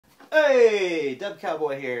Hey, Dub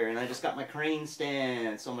Cowboy here, and I just got my crane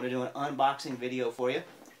stand, so I'm going to do an unboxing video for you.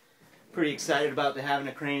 Pretty excited about having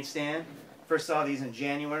a crane stand. First saw these in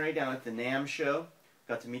January down at the NAMM show.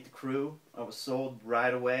 Got to meet the crew. I was sold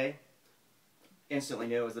right away. Instantly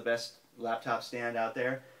knew it was the best laptop stand out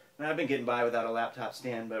there. And I've been getting by without a laptop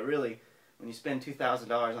stand, but really, when you spend $2,000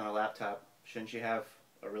 on a laptop, shouldn't you have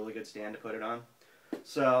a really good stand to put it on?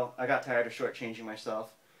 So I got tired of shortchanging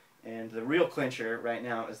myself. And the real clincher right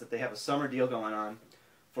now is that they have a summer deal going on.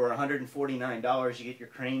 For $149, you get your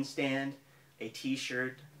crane stand, a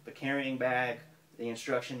t-shirt, the carrying bag, the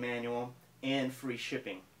instruction manual, and free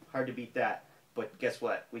shipping. Hard to beat that, but guess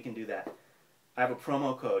what? We can do that. I have a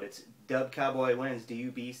promo code. It's DUBCowboyWins,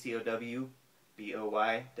 DUBCOWBOYWINS.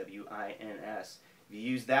 If you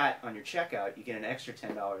use that on your checkout, you get an extra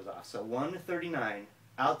 $10 off. So $139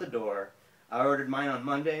 out the door. I ordered mine on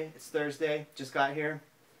Monday. It's Thursday. Just got here.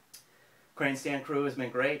 Crane stand crew has been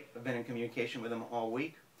great. I've been in communication with them all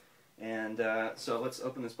week. And so let's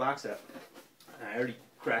open this box up. I already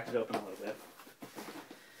cracked it open a little bit.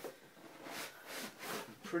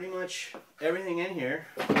 Pretty much everything in here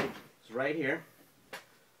is right here.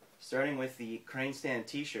 Starting with the crane stand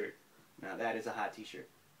t-shirt. Now that is a hot t-shirt.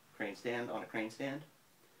 Crane stand on a crane stand.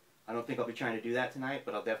 I don't think I'll be trying to do that tonight,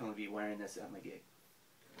 but I'll definitely be wearing this at my gig.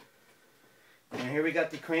 And here we got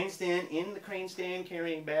the crane stand in the crane stand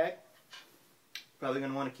carrying bag. Probably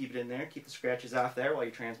going to want to keep it in there, keep the scratches off there while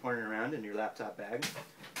you're transporting it around in your laptop bag.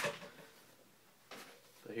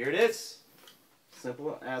 But here it is.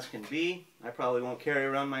 Simple as can be. I probably won't carry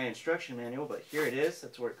around my instruction manual, but here it is.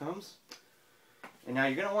 That's where it comes. And now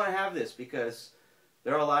you're going to want to have this because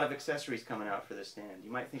there are a lot of accessories coming out for this stand.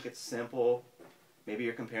 You might think it's simple. Maybe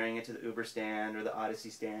you're comparing it to the Uber stand or the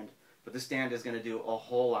Odyssey stand. But this stand is going to do a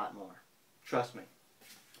whole lot more. Trust me.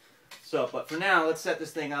 So, but for now, let's set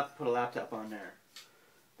this thing up, put a laptop on there.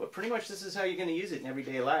 But pretty much this is how you're going to use it in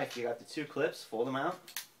everyday life. You got the two clips, fold them out.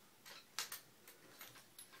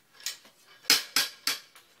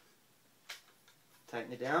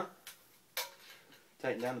 Tighten it down.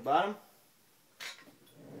 Tighten down the bottom.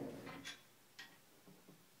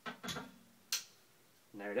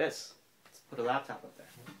 And there it is. Let's put a laptop up there.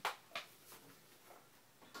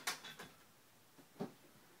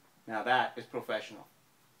 Now that is professional.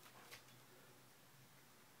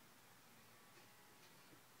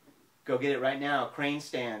 Go get it right now. Crane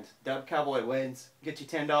stand. Dub Cowboy wins. Get you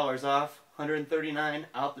 $10 off. $139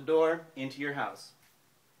 out the door into your house.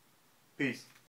 Peace.